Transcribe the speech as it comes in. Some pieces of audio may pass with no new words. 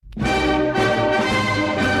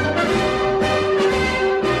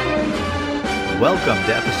Welcome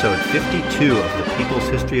to episode 52 of the People's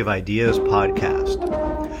History of Ideas podcast.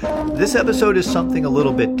 This episode is something a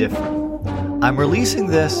little bit different. I'm releasing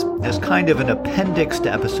this as kind of an appendix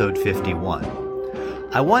to episode 51.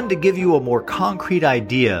 I wanted to give you a more concrete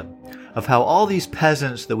idea of how all these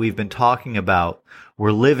peasants that we've been talking about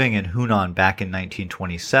were living in Hunan back in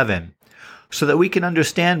 1927, so that we can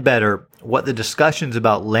understand better what the discussions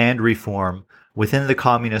about land reform within the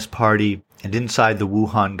Communist Party and inside the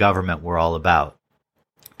Wuhan government were all about.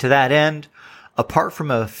 To that end, apart from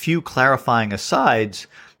a few clarifying asides,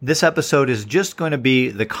 this episode is just going to be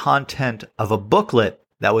the content of a booklet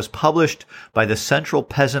that was published by the Central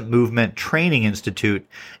Peasant Movement Training Institute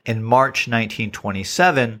in March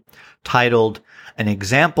 1927, titled An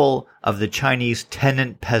Example of the Chinese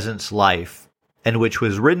Tenant Peasant's Life, and which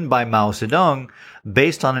was written by Mao Zedong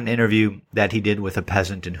based on an interview that he did with a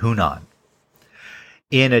peasant in Hunan.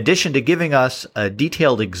 In addition to giving us a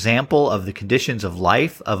detailed example of the conditions of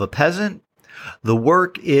life of a peasant, the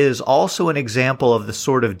work is also an example of the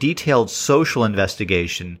sort of detailed social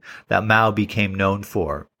investigation that Mao became known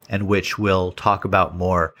for, and which we'll talk about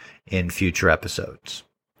more in future episodes.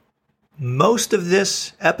 Most of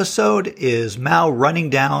this episode is Mao running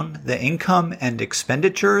down the income and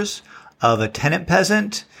expenditures of a tenant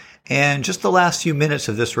peasant, and just the last few minutes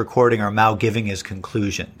of this recording are Mao giving his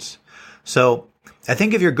conclusions. So, I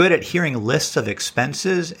think if you're good at hearing lists of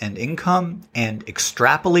expenses and income and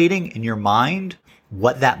extrapolating in your mind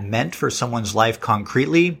what that meant for someone's life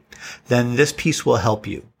concretely, then this piece will help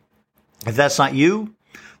you. If that's not you,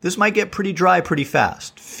 this might get pretty dry pretty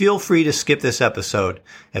fast. Feel free to skip this episode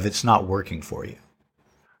if it's not working for you.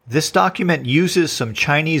 This document uses some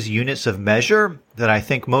Chinese units of measure that I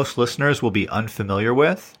think most listeners will be unfamiliar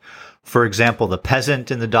with. For example, the peasant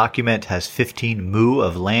in the document has 15 mu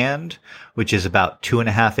of land, which is about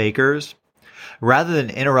 2.5 acres. Rather than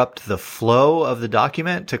interrupt the flow of the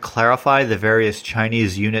document to clarify the various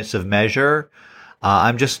Chinese units of measure,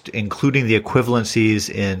 I'm just including the equivalencies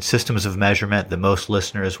in systems of measurement that most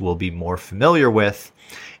listeners will be more familiar with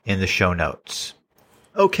in the show notes.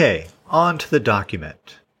 Okay, on to the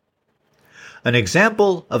document. An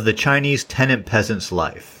example of the Chinese tenant peasant's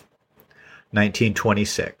life.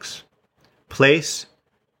 1926. Place,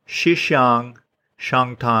 Xixiang,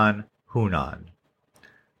 Shangtan, Hunan.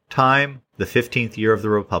 Time, the 15th year of the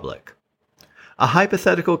Republic. A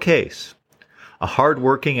hypothetical case. A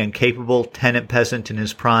hard-working and capable tenant peasant in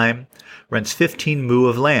his prime rents 15 mu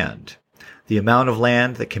of land, the amount of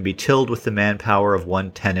land that can be tilled with the manpower of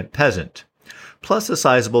one tenant peasant, plus a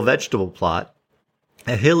sizable vegetable plot,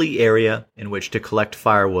 a hilly area in which to collect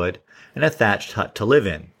firewood, and a thatched hut to live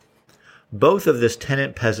in. Both of this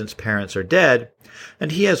tenant peasant's parents are dead,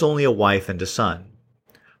 and he has only a wife and a son.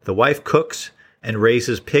 The wife cooks and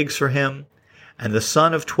raises pigs for him, and the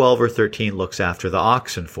son of 12 or 13 looks after the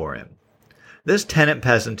oxen for him. This tenant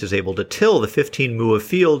peasant is able to till the 15 mu of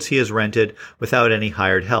fields he has rented without any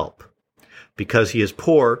hired help. Because he is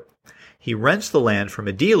poor, he rents the land from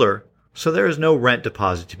a dealer, so there is no rent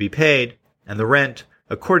deposit to be paid, and the rent,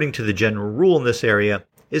 according to the general rule in this area,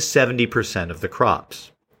 is 70% of the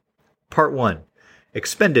crops. Part 1.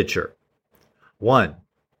 Expenditure. 1.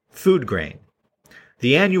 Food grain.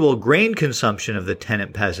 The annual grain consumption of the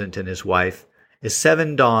tenant peasant and his wife is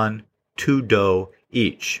 7 don, 2 do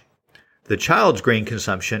each. The child's grain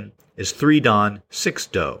consumption is 3 don, 6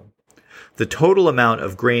 do. The total amount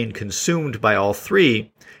of grain consumed by all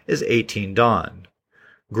three is 18 don.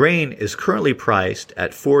 Grain is currently priced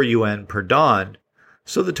at 4 yuan per don,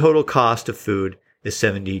 so the total cost of food is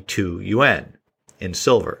 72 yuan. In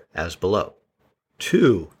silver, as below.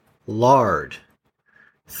 2. Lard.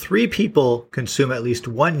 3 people consume at least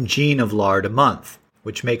 1 jin of lard a month,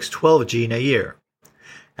 which makes 12 jin a year.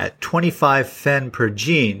 At 25 fen per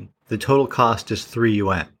jin, the total cost is 3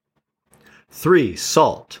 yuan. 3.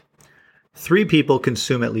 Salt. 3 people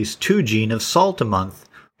consume at least 2 jin of salt a month,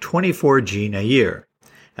 24 jin a year.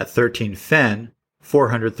 At 13 fen,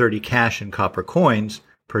 430 cash and copper coins,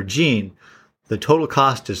 per jin, the total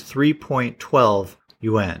cost is 3.12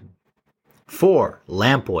 yuan. 4.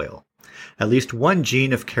 Lamp oil. At least 1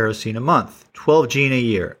 jin of kerosene a month, 12 jin a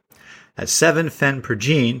year. At 7 fen per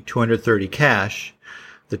jin, 230 cash,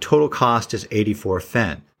 the total cost is 84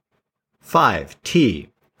 fen. 5. Tea.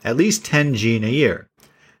 At least 10 jin a year.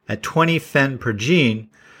 At 20 fen per jin,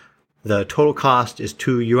 the total cost is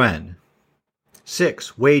 2 yuan.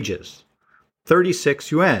 6. Wages. 36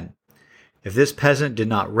 yuan. If this peasant did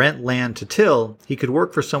not rent land to till, he could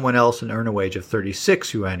work for someone else and earn a wage of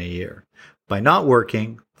 36 yuan a year. By not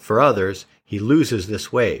working for others, he loses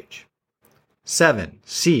this wage. 7.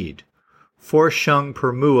 Seed. 4 sheng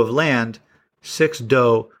per mu of land, 6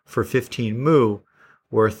 do for 15 mu,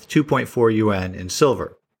 worth 2.4 yuan in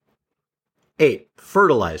silver. 8.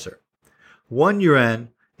 Fertilizer. 1 yuan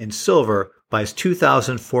in silver buys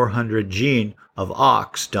 2,400 jin of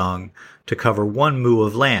ox dung to cover 1 mu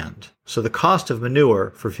of land, so the cost of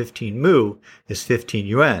manure for 15 mu is 15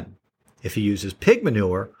 yuan. If he uses pig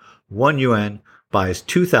manure, 1 yuan buys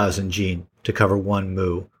 2,000 jin to cover 1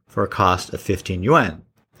 mu for a cost of 15 yuan.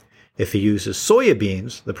 If he uses soya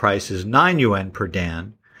beans, the price is 9 yuan per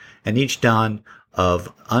dan, and each dan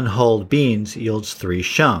of unhulled beans yields 3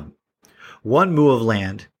 sheng. 1 mu of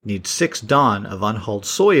land needs 6 dan of unhulled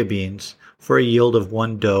soya beans for a yield of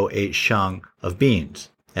 1 do 8 sheng of beans.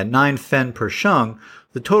 At 9 fen per sheng,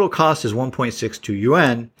 the total cost is 1.62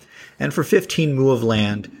 yuan, and for 15 mu of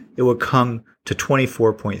land, it would come to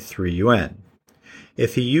 24.3 yuan.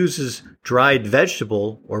 If he uses dried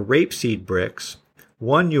vegetable or rapeseed bricks,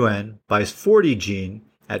 1 yuan buys 40 jin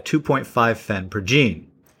at 2.5 fen per jin.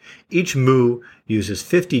 Each mu uses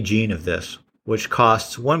 50 jin of this, which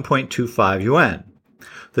costs 1.25 yuan.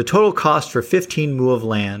 The total cost for 15 mu of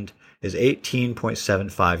land is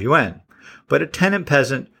 18.75 yuan, but a tenant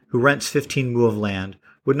peasant who rents 15 mu of land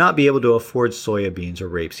would not be able to afford soya beans or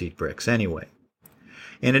rapeseed bricks anyway.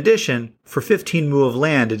 In addition, for 15 mu of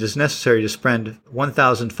land, it is necessary to spend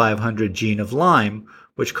 1,500 jin of lime,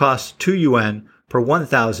 which costs 2 yuan per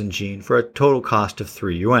 1,000 jin for a total cost of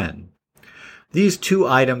 3 yuan. These two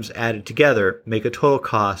items added together make a total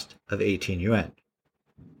cost of 18 yuan.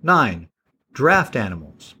 9. Draft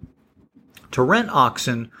animals. To rent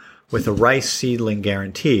oxen with a rice seedling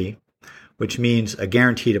guarantee, which means a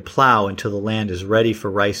guarantee to plow until the land is ready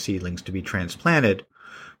for rice seedlings to be transplanted,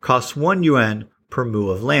 costs 1 yuan per mu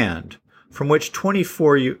of land, from which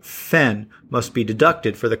 24 fen must be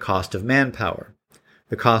deducted for the cost of manpower.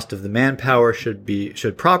 The cost of the manpower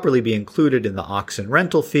should properly be included in the oxen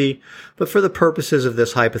rental fee, but for the purposes of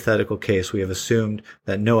this hypothetical case, we have assumed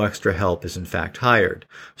that no extra help is in fact hired.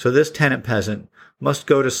 So this tenant peasant must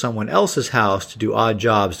go to someone else's house to do odd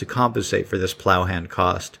jobs to compensate for this plowhand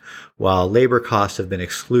cost, while labor costs have been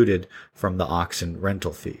excluded from the oxen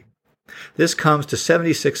rental fee. This comes to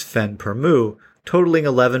 76 fen per mu, totaling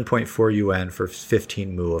 11.4 yuan for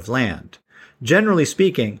 15 mu of land. Generally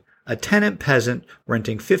speaking, a tenant peasant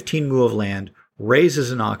renting 15 mu of land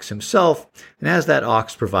raises an ox himself and has that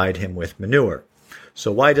ox provide him with manure.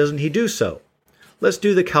 So why doesn't he do so? Let's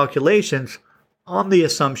do the calculations on the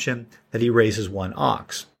assumption that he raises 1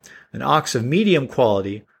 ox. An ox of medium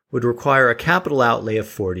quality would require a capital outlay of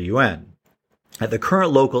 40 yuan. At the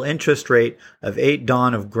current local interest rate of 8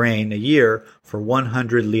 dan of grain a year for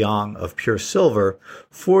 100 liang of pure silver,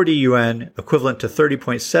 40 yuan, equivalent to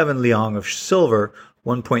 30.7 liang of silver,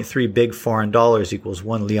 1.3 big foreign dollars equals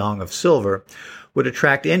 1 liang of silver, would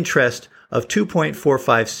attract interest of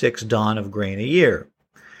 2.456 dan of grain a year.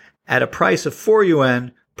 At a price of 4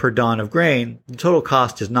 yuan per dan of grain, the total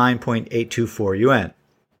cost is 9.824 yuan.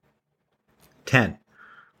 10.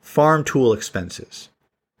 Farm tool expenses.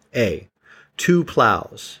 A. 2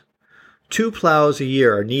 plows. 2 plows a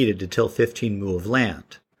year are needed to till 15 mu of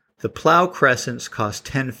land. The plow crescents cost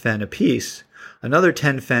 10 fen apiece. Another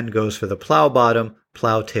 10 fen goes for the plow bottom,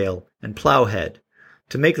 plow tail, and plow head.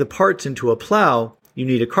 To make the parts into a plow, you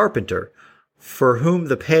need a carpenter, for whom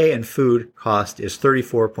the pay and food cost is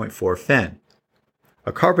 34.4 fen.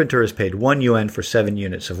 A carpenter is paid 1 yuan for 7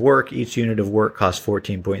 units of work. Each unit of work costs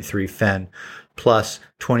 14.3 fen, plus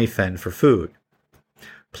 20 fen for food.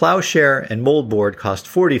 Plowshare and moldboard cost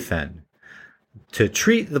 40 fen. To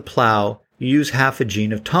treat the plow, you use half a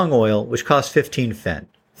jin of tung oil, which costs 15 fen,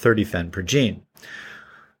 30 fen per jin.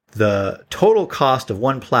 The total cost of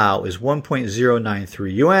 1 plow is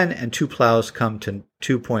 1.093 yuan, and 2 plows come to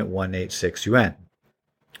 2.186 yuan.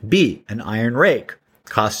 B. An iron rake.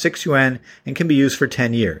 Costs 6 yuan and can be used for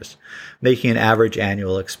 10 years, making an average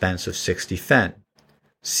annual expense of 60 fen.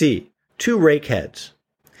 C. 2 rake heads.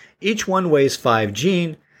 Each one weighs 5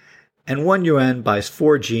 jin, and 1 yuan buys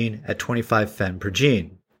 4 jin at 25 fen per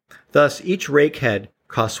jin. Thus, each rake head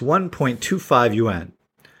costs 1.25 yuan.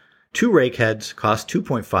 2 rake heads cost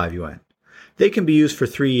 2.5 yuan. They can be used for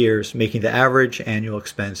 3 years, making the average annual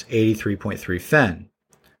expense 83.3 fen.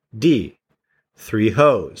 D. 3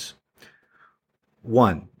 hoes.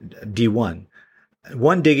 D1.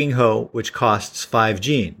 1 digging hoe, which costs 5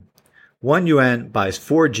 jin. 1 yuan buys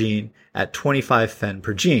 4 jin at 25 fen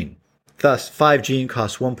per jin. Thus, 5 jin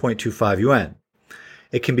costs 1.25 yuan.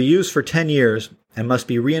 It can be used for 10 years and must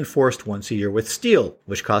be reinforced once a year with steel,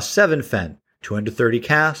 which costs 7 fen, 230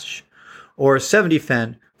 cash, or 70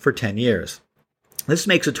 fen for 10 years. This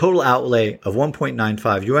makes a total outlay of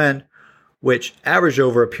 1.95 yuan, which, averaged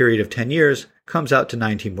over a period of 10 years, comes out to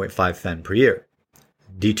 19.5 fen per year.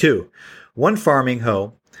 D2. One farming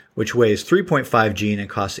hoe, which weighs 3.5 gene and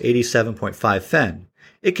costs 87.5 fen.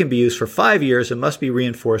 It can be used for 5 years and must be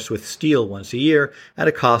reinforced with steel once a year at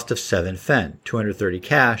a cost of 7 fen, 230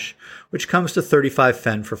 cash, which comes to 35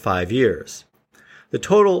 fen for 5 years. The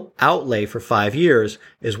total outlay for 5 years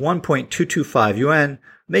is 1.225 yuan,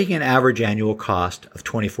 making an average annual cost of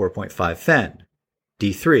 24.5 fen.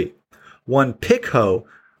 D3. One pick hoe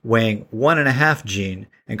weighing 1.5 gene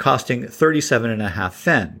and costing 37.5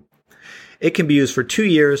 fen. It can be used for 2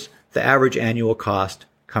 years, the average annual cost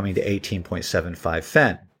coming to 18.75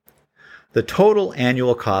 fen. The total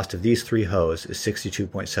annual cost of these 3 hoes is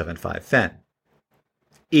 62.75 fen.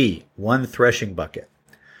 E. One threshing bucket.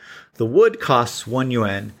 The wood costs 1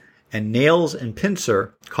 yuan, and nails and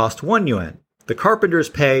pincer cost 1 yuan. The carpenter's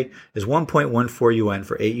pay is 1.14 yuan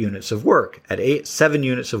for 8 units of work, at 7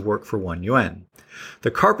 units of work for 1 yuan.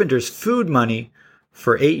 The carpenter's food money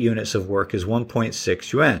for 8 units of work is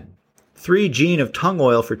 1.6 yuan. 3 gene of tung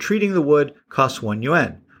oil for treating the wood costs 1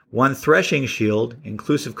 yuan. 1 threshing shield,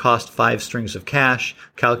 inclusive cost 5 strings of cash,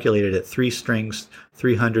 calculated at 3 strings,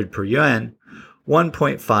 300 per yuan,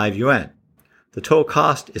 1.5 yuan. The total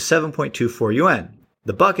cost is 7.24 yuan.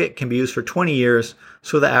 The bucket can be used for 20 years,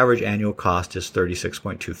 so the average annual cost is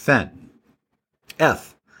 36.2 fen.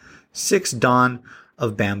 F. 6 dan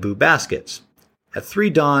of bamboo baskets. At 3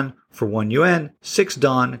 dan for 1 yuan, 6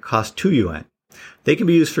 dan cost 2 yuan. They can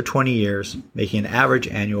be used for 20 years, making an average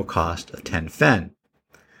annual cost of 10 fen.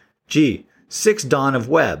 G. 6 dan of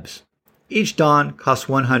webs. Each dan costs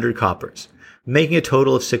 100 coppers, making a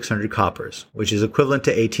total of 600 coppers, which is equivalent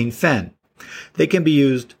to 18 fen. They can be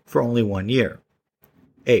used for only 1 year.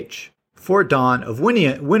 H. 4 dan of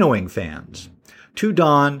winnowing fans. 2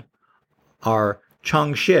 dan are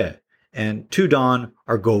changxie, and 2 dan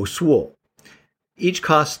are go suo. Each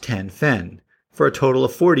costs 10 fen, for a total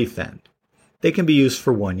of 40 fen. They can be used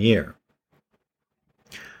for 1 year.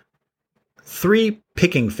 3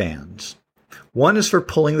 picking fans. 1 is for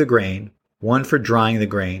pulling the grain, 1 for drying the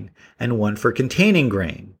grain, and 1 for containing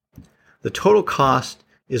grain. The total cost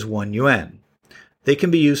is 1 yuan. They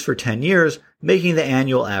can be used for 10 years, making the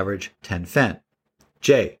annual average 10 fen.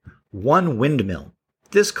 J. 1 windmill.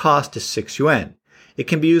 This cost is 6 yuan. It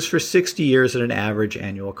can be used for 60 years at an average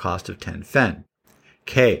annual cost of 10 fen.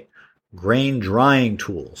 K. Grain drying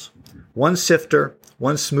tools. 1 sifter,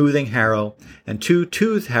 1 smoothing harrow, and 2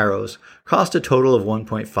 tooth harrows cost a total of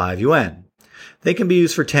 1.5 yuan. They can be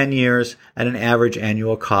used for 10 years at an average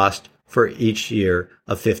annual cost for each year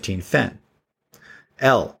of 15 fen.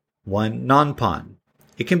 L. 1 nanpan.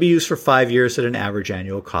 It can be used for 5 years at an average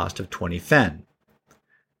annual cost of 20 fen.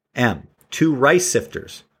 M. 2 rice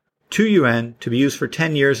sifters. 2 yuan to be used for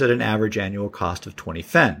 10 years at an average annual cost of 20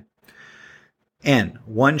 fen. N.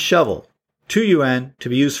 1 shovel. 2 yuan to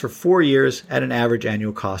be used for 4 years at an average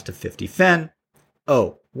annual cost of 50 fen.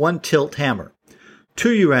 O. 1 tilt hammer.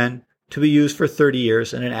 2 yuan to be used for 30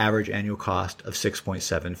 years at an average annual cost of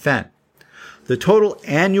 6.7 fen. The total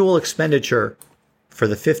annual expenditure for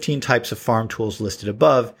the 15 types of farm tools listed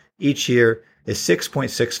above each year is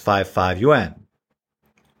 6.655 yuan.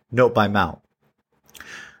 Note by Mao.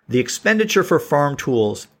 The expenditure for farm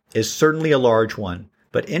tools is certainly a large one,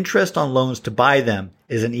 but interest on loans to buy them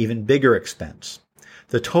is an even bigger expense.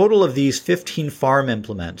 The total of these 15 farm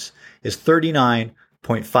implements is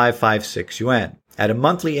 39.556 yuan. At a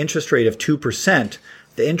monthly interest rate of 2%,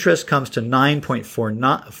 the interest comes to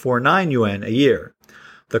 9.49 yuan a year.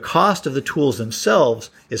 The cost of the tools themselves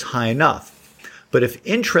is high enough, but if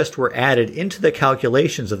interest were added into the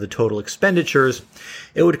calculations of the total expenditures,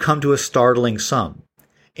 it would come to a startling sum.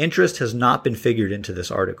 Interest has not been figured into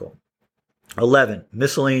this article. 11.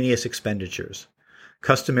 Miscellaneous expenditures.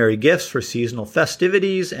 Customary gifts for seasonal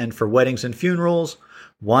festivities and for weddings and funerals,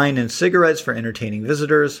 wine and cigarettes for entertaining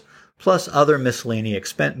visitors, plus other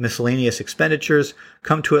miscellaneous expenditures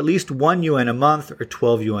come to at least 1 yuan a month or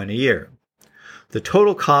 12 yuan a year. The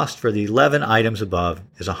total cost for the 11 items above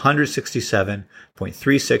is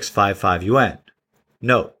 167.3655 yuan.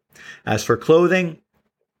 Note, as for clothing,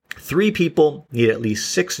 3 people need at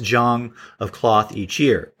least 6 zhang of cloth each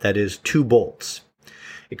year, that is 2 bolts.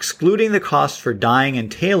 Excluding the cost for dyeing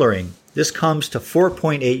and tailoring, this comes to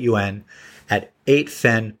 4.8 yuan at 8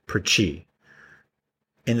 fen per chi.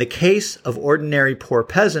 In the case of ordinary poor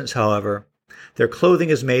peasants, however, their clothing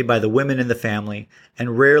is made by the women in the family,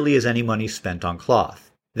 and rarely is any money spent on cloth.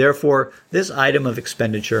 Therefore, this item of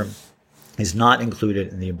expenditure is not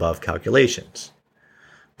included in the above calculations.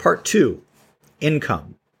 Part 2.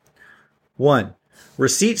 Income. 1.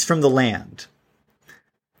 Receipts from the land.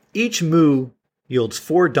 Each mu yields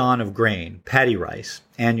 4 dan of grain, paddy rice,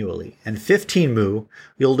 annually, and 15 mu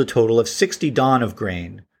yield a total of 60 dan of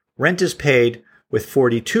grain. Rent is paid with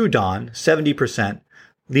 42 dan, 70%,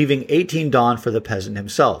 leaving 18 dan for the peasant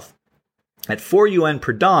himself. At 4 yuan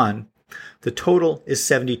per dan, the total is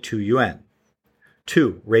 72 yuan.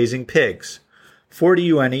 2. Raising pigs. 40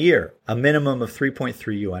 yuan a year, a minimum of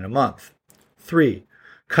 3.3 yuan a month. 3.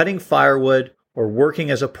 Cutting firewood or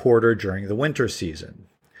working as a porter during the winter season.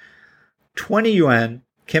 20 yuan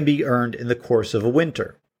can be earned in the course of a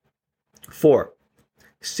winter. 4.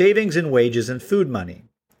 Savings in wages and food money.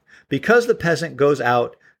 Because the peasant goes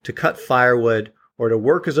out to cut firewood or to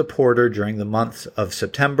work as a porter during the months of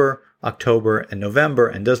September, October, and November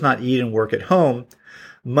and does not eat and work at home,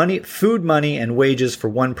 food money and wages for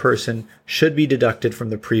one person should be deducted from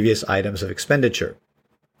the previous items of expenditure.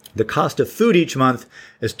 The cost of food each month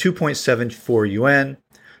is 2.74 yuan,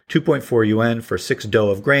 2.4 yuan for 6 do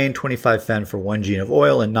of grain, 25 fen for 1 jin of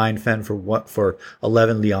oil, and 9 fen for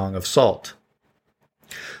 11 liang of salt.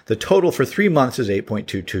 The total for 3 months is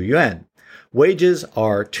 8.22 yuan. Wages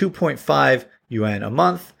are 2.5 yuan a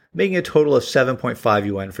month, making a total of 7.5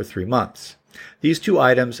 yuan for 3 months. These two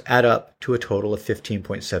items add up to a total of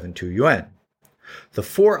 15.72 yuan. The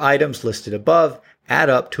 4 items listed above add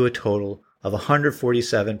up to a total of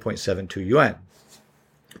 147.72 yuan.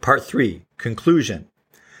 Part 3. Conclusion.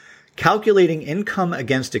 Calculating income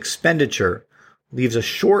against expenditure leaves a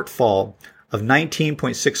shortfall of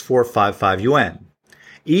 19.6455 yuan.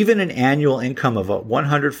 Even an annual income of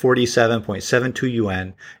 147.72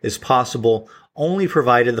 yuan is possible only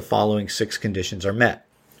provided the following 6 conditions are met.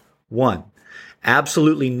 1.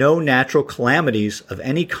 Absolutely no natural calamities of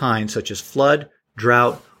any kind such as flood,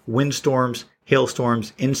 drought, windstorms,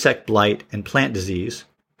 hailstorms, insect blight, and plant disease.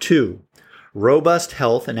 2. Robust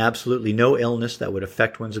health and absolutely no illness that would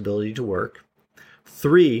affect one's ability to work.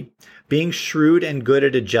 3. Being shrewd and good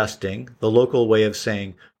at adjusting. The local way of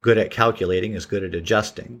saying good at calculating is good at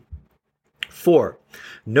adjusting. 4.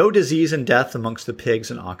 No disease and death amongst the pigs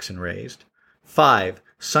and oxen raised. 5.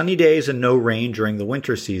 Sunny days and no rain during the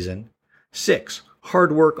winter season. 6.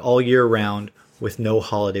 Hard work all year round with no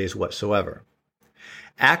holidays whatsoever.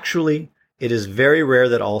 Actually, it is very rare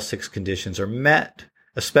that all 6 conditions are met,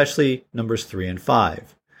 especially numbers 3 and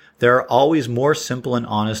 5. There are always more simple and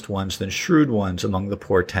honest ones than shrewd ones among the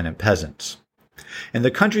poor tenant peasants. In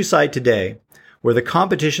the countryside today, where the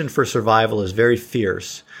competition for survival is very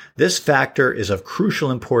fierce, this factor is of crucial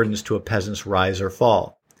importance to a peasant's rise or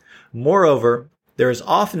fall. Moreover, there is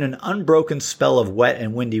often an unbroken spell of wet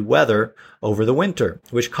and windy weather over the winter,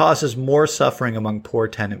 which causes more suffering among poor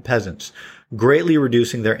tenant peasants, greatly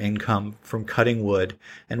reducing their income from cutting wood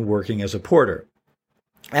and working as a porter.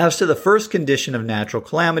 As to the first condition of natural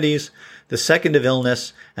calamities, the second of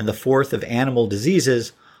illness, and the fourth of animal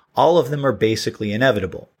diseases, all of them are basically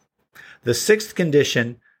inevitable. The sixth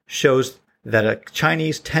condition shows that a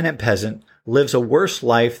Chinese tenant peasant lives a worse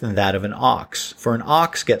life than that of an ox, for an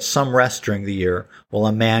ox gets some rest during the year, while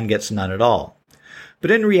a man gets none at all.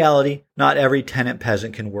 But in reality, not every tenant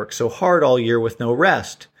peasant can work so hard all year with no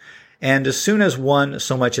rest, and as soon as one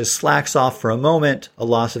so much as slacks off for a moment, a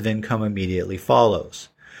loss of income immediately follows.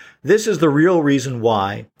 This is the real reason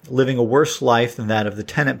why, living a worse life than that of the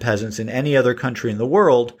tenant peasants in any other country in the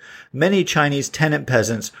world, many Chinese tenant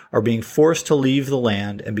peasants are being forced to leave the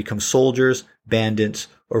land and become soldiers, bandits,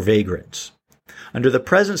 or vagrants. Under the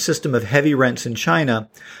present system of heavy rents in China,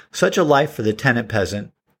 such a life for the tenant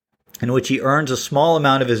peasant, in which he earns a small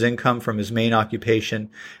amount of his income from his main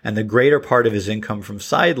occupation and the greater part of his income from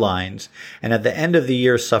sidelines, and at the end of the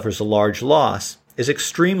year suffers a large loss, is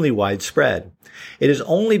extremely widespread. It is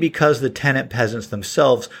only because the tenant peasants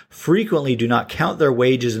themselves frequently do not count their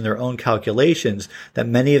wages in their own calculations that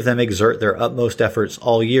many of them exert their utmost efforts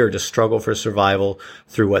all year to struggle for survival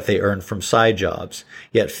through what they earn from side jobs,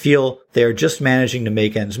 yet feel they are just managing to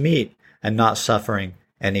make ends meet and not suffering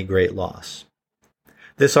any great loss.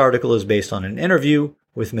 This article is based on an interview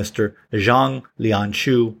with Mr. Zhang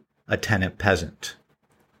Lianchu, a tenant peasant.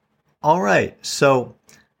 All right, so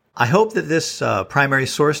I hope that this primary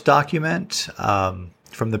source document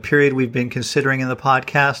from the period we've been considering in the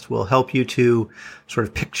podcast will help you to sort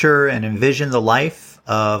of picture and envision the life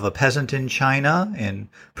of a peasant in China, in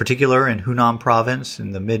particular in Hunan province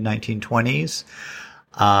in the mid-1920s.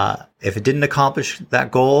 If it didn't accomplish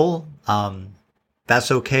that goal,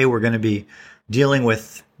 that's okay. We're going to be dealing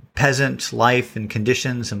with peasant life and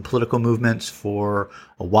conditions and political movements for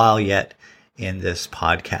a while yet in this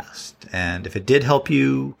podcast. And if it did help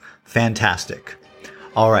you, fantastic.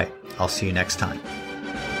 All right. I'll see you next time.